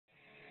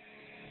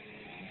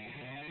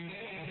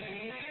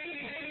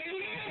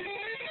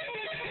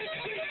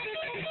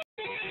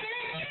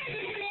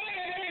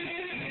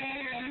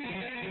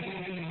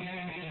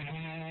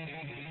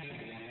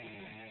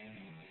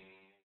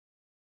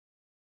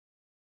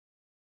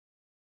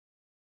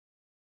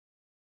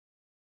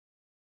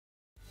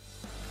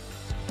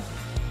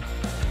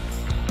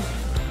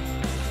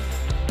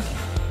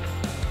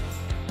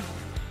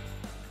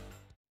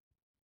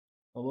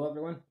Hello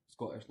everyone,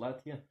 Scottish Lad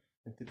here,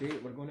 and today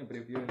we're going to be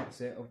reviewing a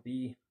set of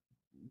the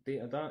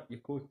Datadart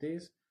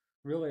yokotes.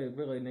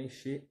 Really nice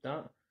shape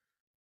that,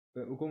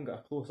 but we'll go and get a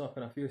close up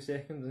in a few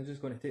seconds. I'm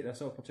just going to take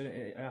this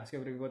opportunity to ask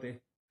everybody,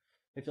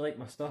 if you like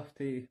my stuff,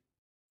 to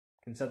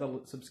consider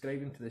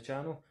subscribing to the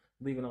channel,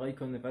 leaving a like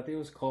on the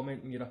videos,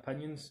 commenting your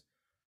opinions.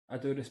 I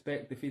do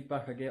respect the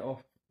feedback I get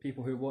off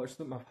people who watch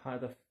them. I've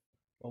had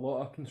a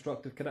lot of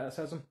constructive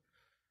criticism,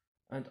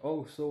 and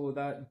also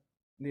that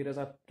there is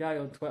a guy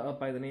on Twitter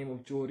by the name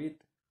of Joe Reed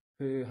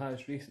who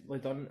has recently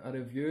done a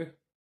review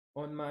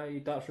on my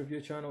Darts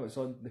Review channel. It's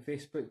on the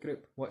Facebook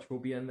group, which will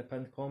be in the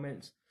pinned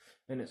comments,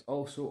 and it's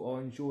also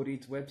on Joe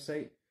Reed's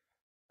website.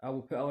 I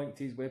will put a link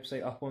to his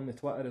website up on the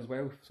Twitter as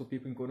well, so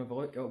people can go and have a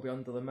look. It'll be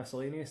under the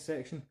miscellaneous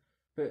section.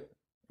 But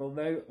for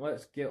now,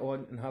 let's get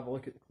on and have a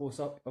look at the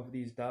close-up of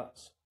these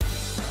darts.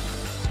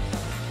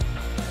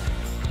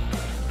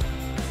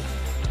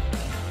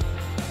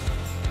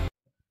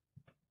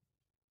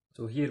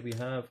 So here we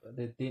have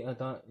the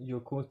Datadart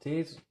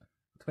yokotes,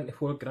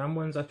 24 gram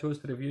ones I chose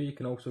to review. You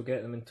can also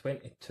get them in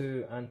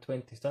 22 and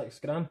 26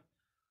 gram,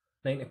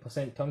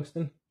 90%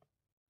 tungsten.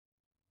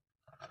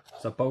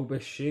 It's a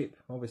bulbous shape,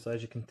 obviously,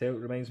 as you can tell. It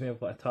reminds me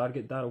of like a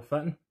target barrel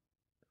fitting,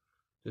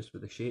 just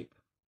with the shape.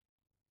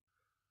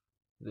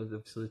 There's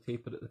obviously the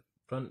taper at the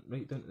front,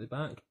 right down to the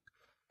back.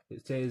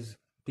 It says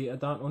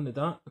Datadart on the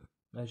dart,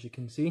 as you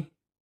can see.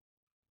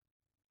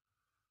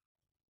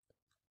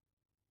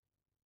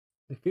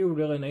 They feel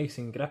really nice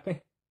and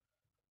grippy.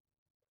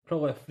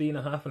 Probably a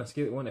 3.5 on a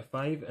scale of 1 to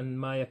 5 in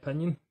my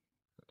opinion.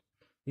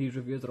 These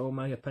reviews are all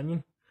my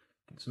opinion.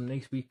 Get some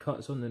nice wee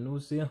cuts on the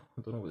nose there.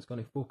 I don't know if it's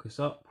going to focus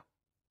up.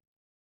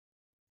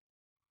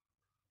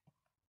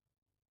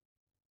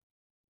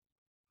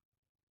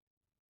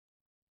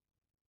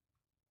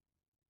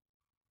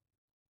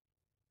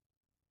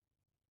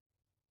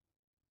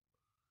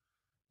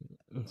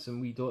 And some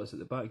wee dots at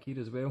the back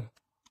here as well.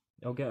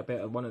 I'll get a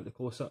better one at the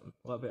close up,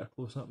 a little better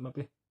close up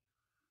maybe.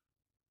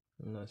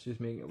 And that's just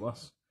making it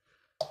worse.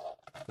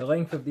 The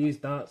length of these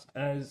darts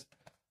is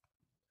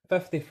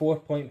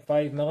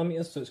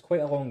 54.5mm, so it's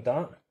quite a long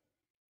dart.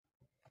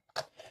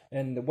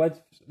 And the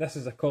width, this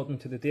is according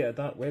to the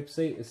Datadart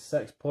website, is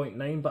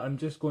 6.9, but I'm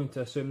just going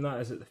to assume that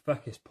is at the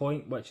thickest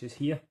point, which is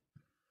here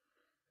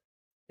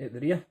at the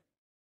rear.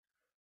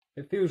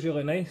 It feels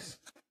really nice.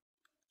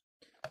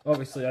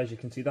 Obviously, as you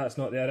can see, that's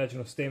not the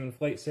original stem and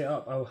flight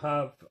setup. I'll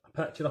have a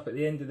picture up at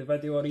the end of the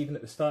video, or even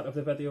at the start of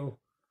the video,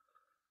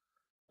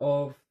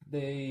 of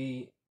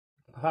the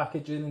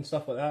packaging and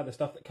stuff like that, the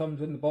stuff that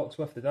comes in the box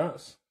with the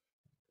darts.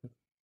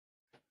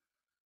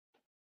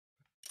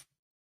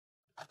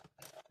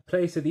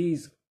 Price of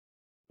these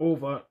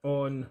over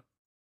on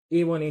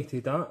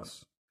A180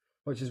 darts,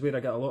 which is where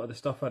I get a lot of the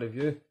stuff I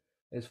review,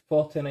 is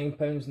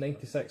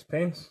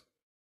 £49.96.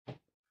 It's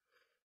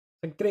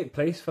a great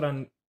price for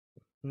a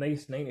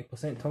nice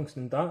 90%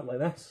 tungsten dart like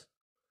this.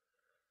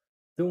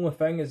 The only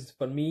thing is,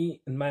 for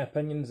me, in my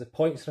opinion, is the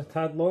points are a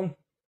tad long,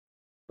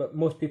 but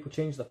most people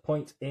change their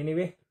points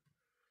anyway.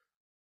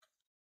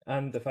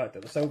 And the fact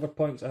that the silver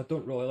points, I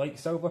don't really like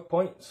silver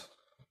points,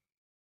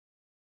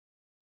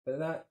 but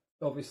that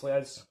obviously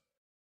is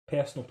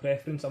personal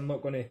preference. I'm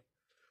not going to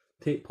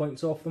take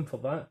points off them for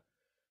that.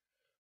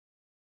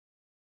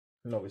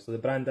 And obviously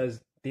the brand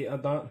is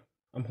Datadart.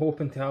 I'm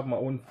hoping to have my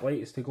own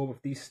flights to go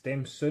with these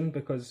stems soon,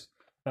 because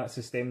that's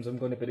the stems I'm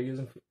going to be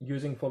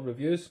using for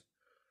reviews.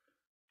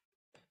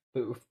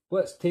 But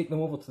let's take them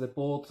over to the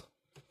board,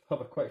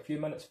 have a quick few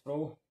minutes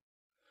throw.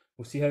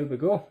 We'll see how we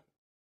go.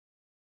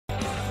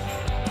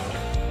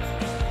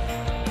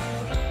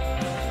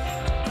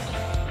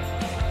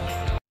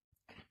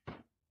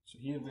 So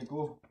here we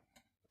go.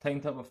 Time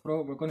to have a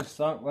throw. We're going to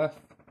start with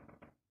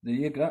the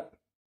rear grip.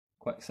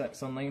 Quick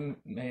 6 or 9,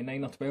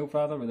 9 or 12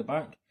 rather, with the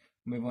back.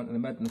 Move on to the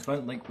mid and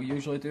front like we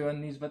usually do in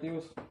these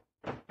videos.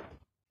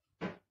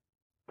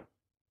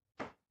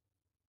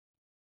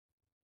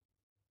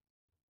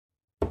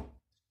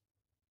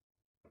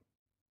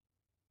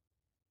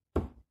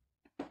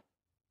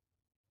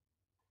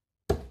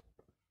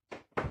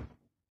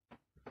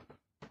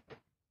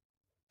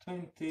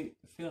 $20,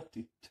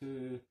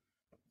 $32,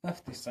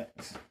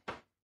 $56.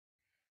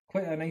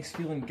 Quite a nice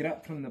feeling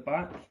grip from the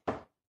back.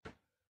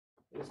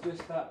 It's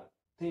just that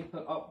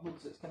taper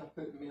upwards that's kind of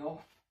putting me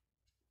off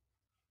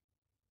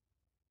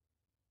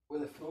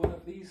with the throwing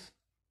of these.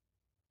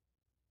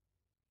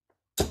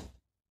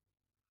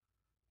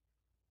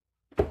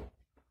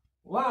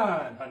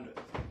 $100.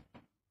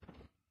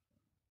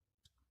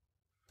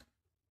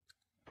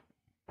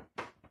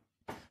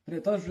 But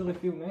it does really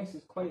feel nice.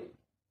 It's quite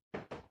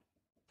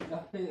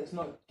grippy. It's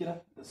not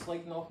it's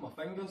sliding off my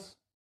fingers.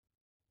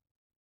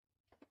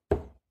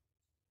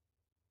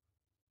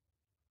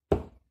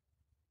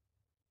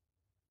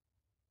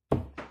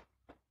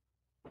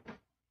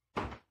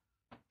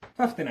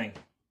 $59.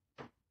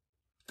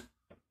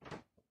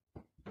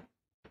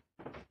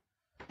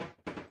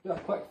 Do a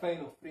quick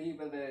final 3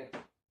 with the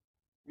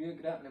rear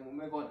grip, and then we'll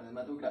move on to the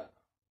middle grip.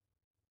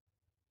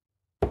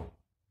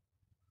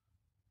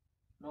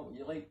 Not what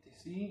you like to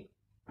see.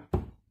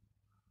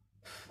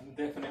 and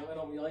definitely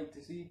not what you like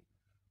to see.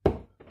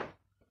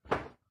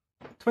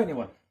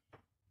 21.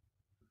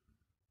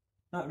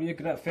 That rear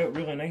grip felt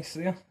really nice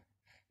there.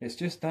 It's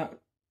just that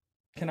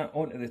kind of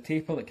onto the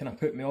taper that kind of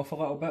put me off a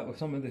little bit with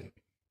some of the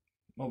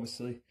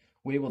obviously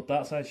wayward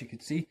darts, as you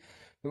could see.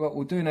 But what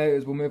we'll do now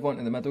is we'll move on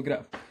to the middle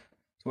grip.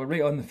 So we're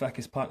right on the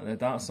thickest part of the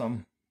dart, so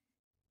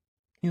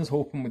here's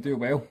hoping we do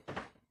well.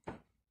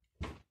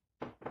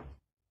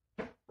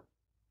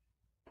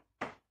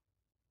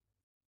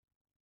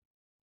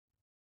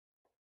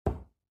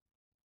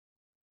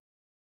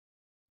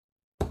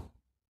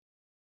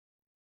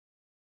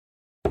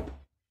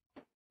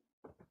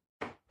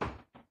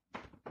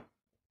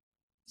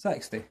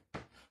 .60.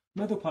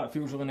 Middle part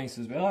feels really nice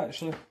as well,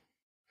 actually.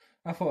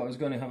 I thought I was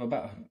going to have a bit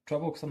of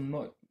trouble because I'm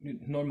not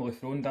normally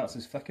throwing darts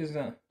as thick as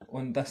that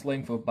on this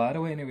length of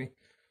barrel anyway.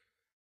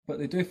 But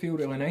they do feel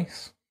really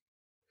nice.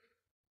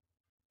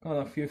 Got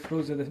a few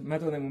throws of the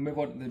middle and then we'll move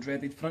on to the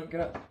dreaded front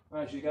grip.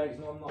 As you guys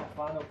know, I'm not a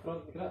fan of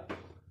front grip.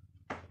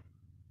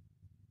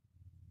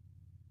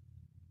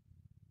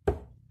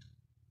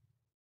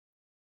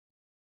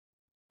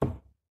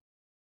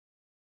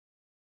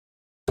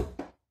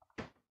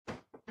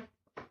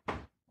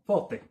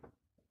 .40.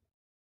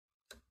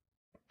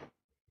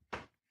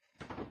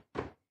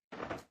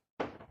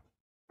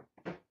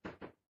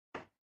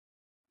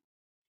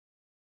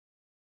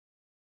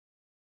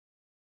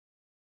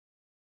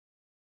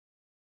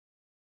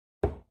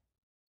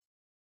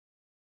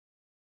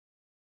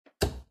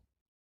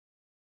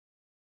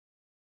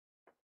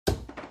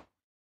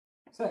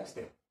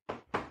 .60.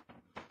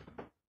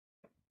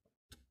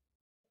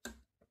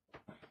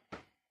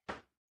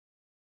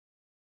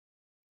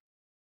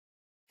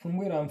 From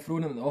where I'm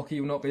throwing them, okay,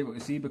 you'll not be able to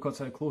see because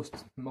how close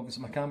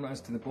obviously my camera is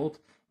to the board,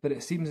 but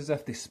it seems as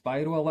if they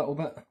spiral a little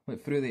bit,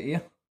 like through the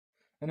air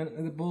and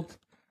into the board.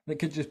 It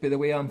could just be the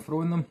way I'm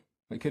throwing them,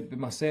 it could be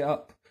my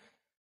setup.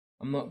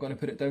 I'm not going to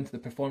put it down to the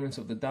performance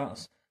of the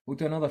darts. We'll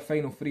do another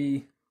final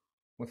three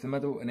with the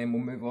middle and then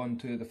we'll move on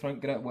to the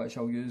front grip, which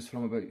I'll use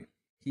from about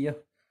here.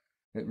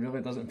 It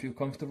really doesn't feel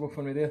comfortable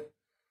for me there,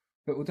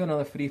 but we'll do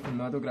another three from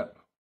the middle grip.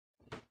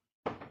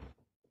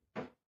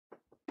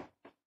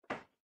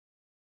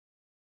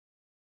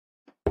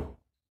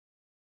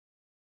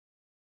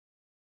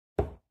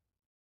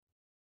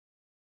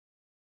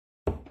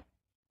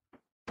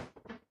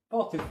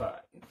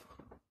 .45.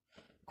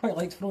 Quite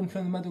liked throwing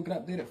from the middle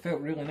grip there, it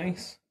felt really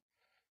nice.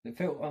 It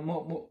felt a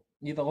lot more,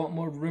 you had a lot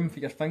more room for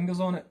your fingers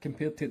on it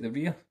compared to the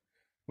rear,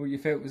 where you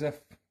felt as if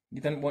you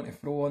didn't want to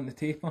throw on the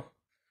taper.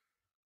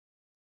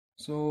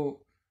 So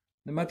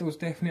the middle is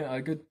definitely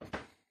a good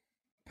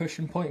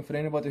pushing point for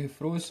anybody who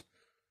throws,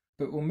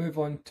 but we'll move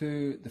on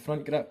to the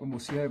front grip and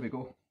we'll see how we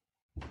go.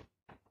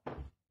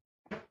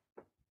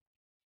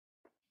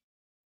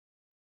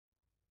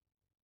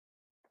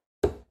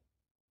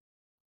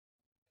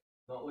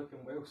 Not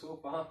looking well so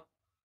far.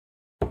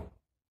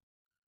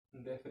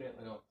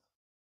 Definitely not.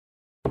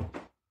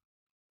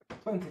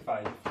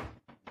 25.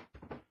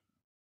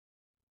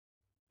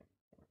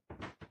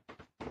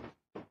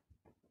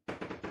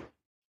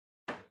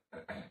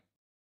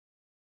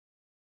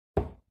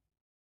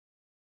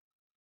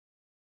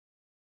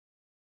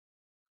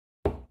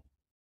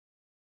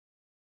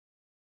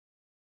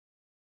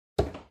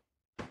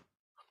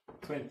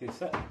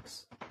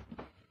 .26.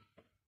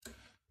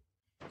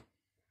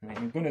 Right,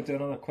 I'm going to do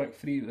another quick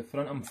three at the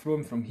front. I'm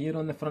throwing from here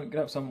on the front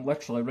grip, so I'm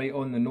literally right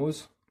on the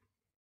nose.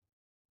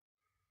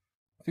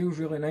 Feels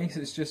really nice,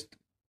 it's just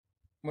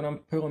when I'm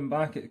pulling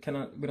back, it kind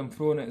of, when I'm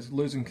throwing it, it's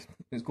losing,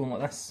 it's going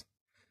like this.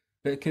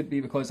 But it could be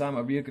because I'm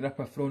a rear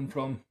gripper thrown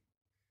from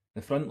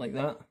the front like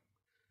that.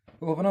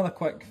 We'll have another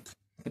quick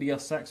 3 or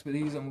 6 with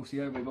these and we'll see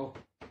how we go.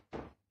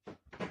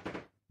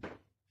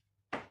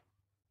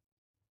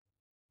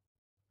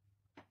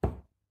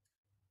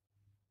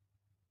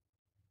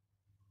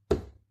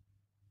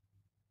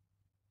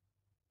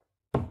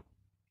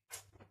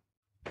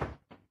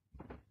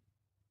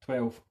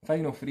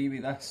 Final 3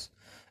 with this,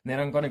 and then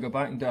I'm going to go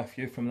back and do a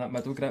few from that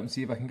middle grip and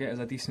see if I can get us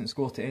a decent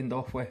score to end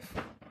off with.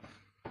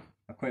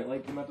 I quite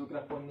like the middle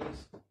grip on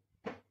these.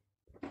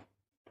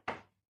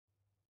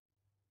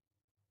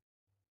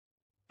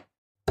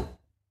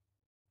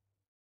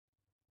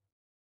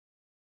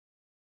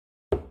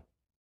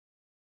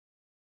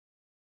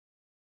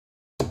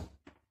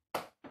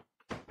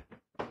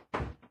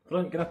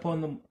 Front grip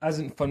on them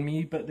isn't for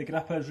me, but the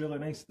grip is really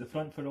nice at the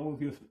front for all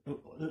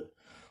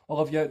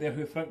of you out there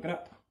who front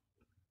grip.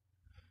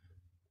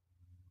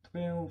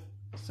 12,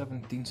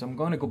 17, so I'm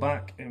going to go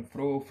back and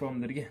throw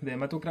from the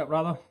middle grip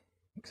rather,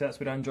 because that's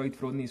where I enjoyed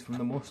throwing these from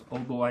the most,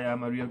 although I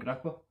am a rear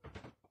gripper.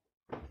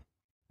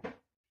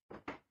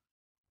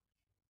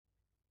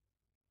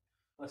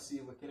 Let's see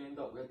if we can end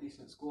up with a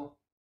decent score.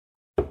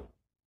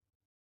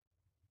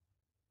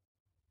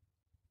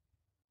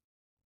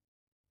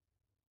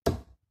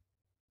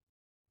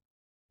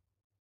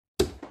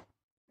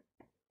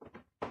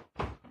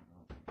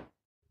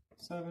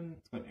 .7,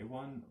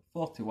 21,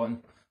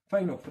 41.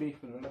 Final 3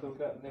 for the middle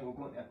grip, and then we'll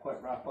go into a quick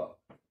wrap up.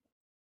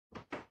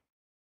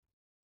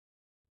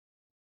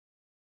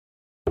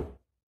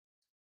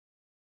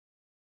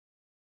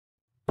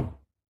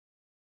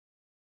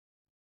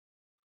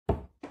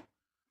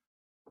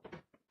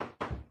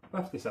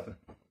 57.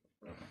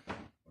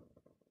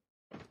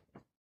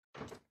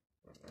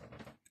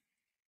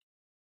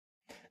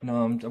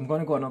 No, I'm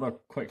going to go another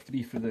quick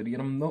 3 through the rear.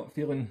 I'm not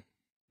feeling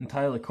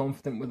entirely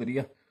confident with the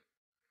rear.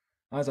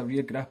 As a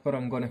rear gripper,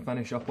 I'm going to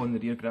finish up on the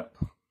rear grip.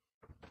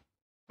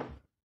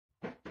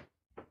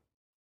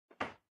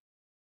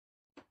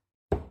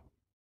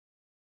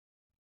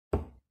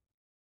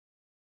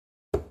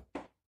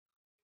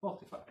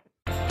 45.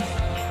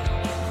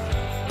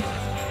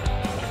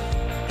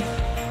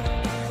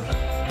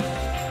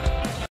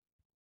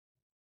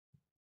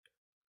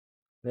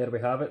 There we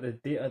have it, the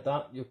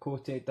Datadart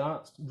yokote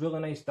darts. Really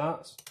nice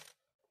darts.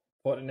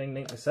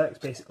 $49.96,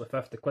 basically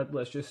 50 quid,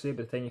 let's just say,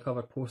 by the time you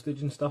cover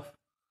postage and stuff.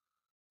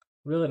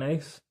 Really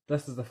nice.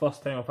 This is the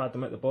first time I've had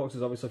them out the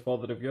boxes. Obviously for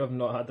the review I've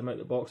not had them out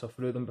the box or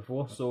through them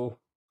before, so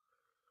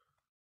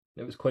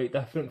it was quite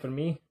different for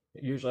me.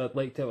 Usually I'd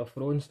like to have a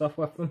throw and stuff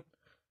with them.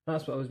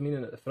 That's what I was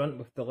meaning at the front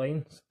with the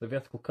lines, the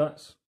vertical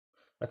cuts.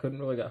 I couldn't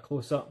really get a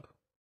close-up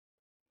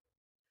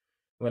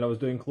when I was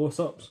doing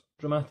close-ups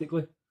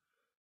dramatically.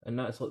 And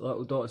that's like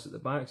little dots at the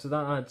back, so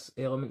that adds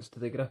elements to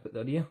the grip at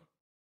the rear.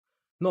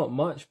 Not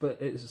much,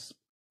 but it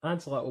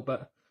adds a little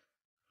bit.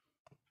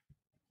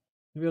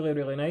 Really,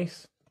 really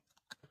nice.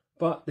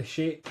 But the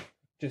shape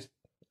just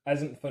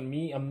isn't for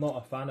me. I'm not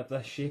a fan of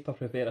this shape. I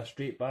prefer a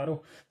straight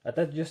barrel. I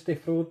did used to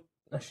throw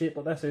a shape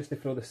like this. I used to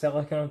throw the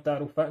silicone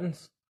barrel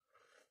fittings.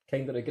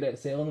 Kind of regret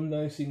selling them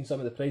now, seeing some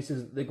of the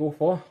prices that they go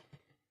for.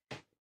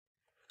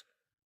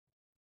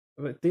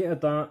 But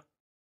Datadart,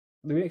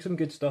 they make some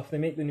good stuff. They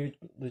make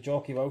the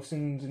Jockey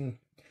Wilsons and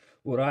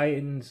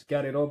Orions,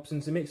 Gary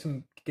Robsons. They make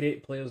some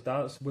great players'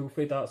 darts,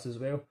 Wolfie darts as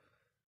well.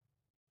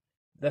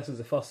 This is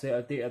the first set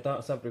of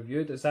Datadarts I've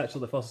reviewed. It's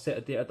actually the first set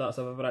of Datadarts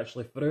I've ever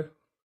actually threw.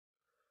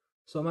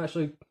 So I'm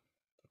actually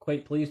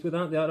quite pleased with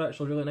that. They are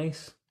actually really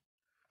nice.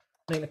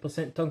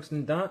 90%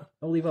 tungsten dart.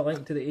 I'll leave a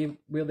link to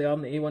where they are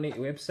on the A180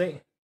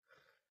 website.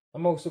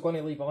 I'm also going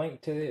to leave a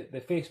link to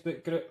the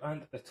Facebook group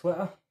and the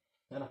Twitter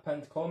in a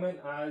pinned comment,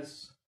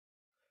 as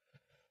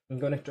I'm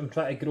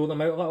trying to grow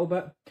them out a little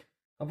bit.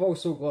 I've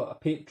also got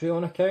a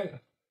Patreon account.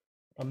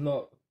 I'm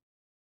not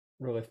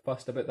really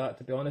fussed about that,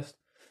 to be honest.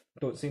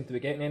 Don't seem to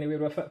be getting anywhere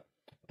with it.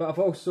 But I've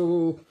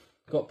also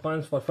got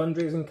plans for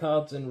fundraising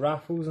cards and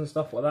raffles and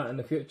stuff like that in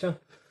the future.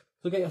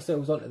 So get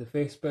yourselves onto the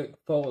Facebook,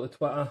 follow the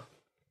Twitter,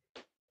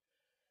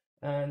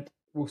 and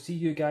we'll see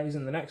you guys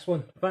in the next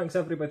one. Thanks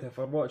everybody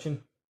for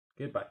watching.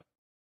 Goodbye.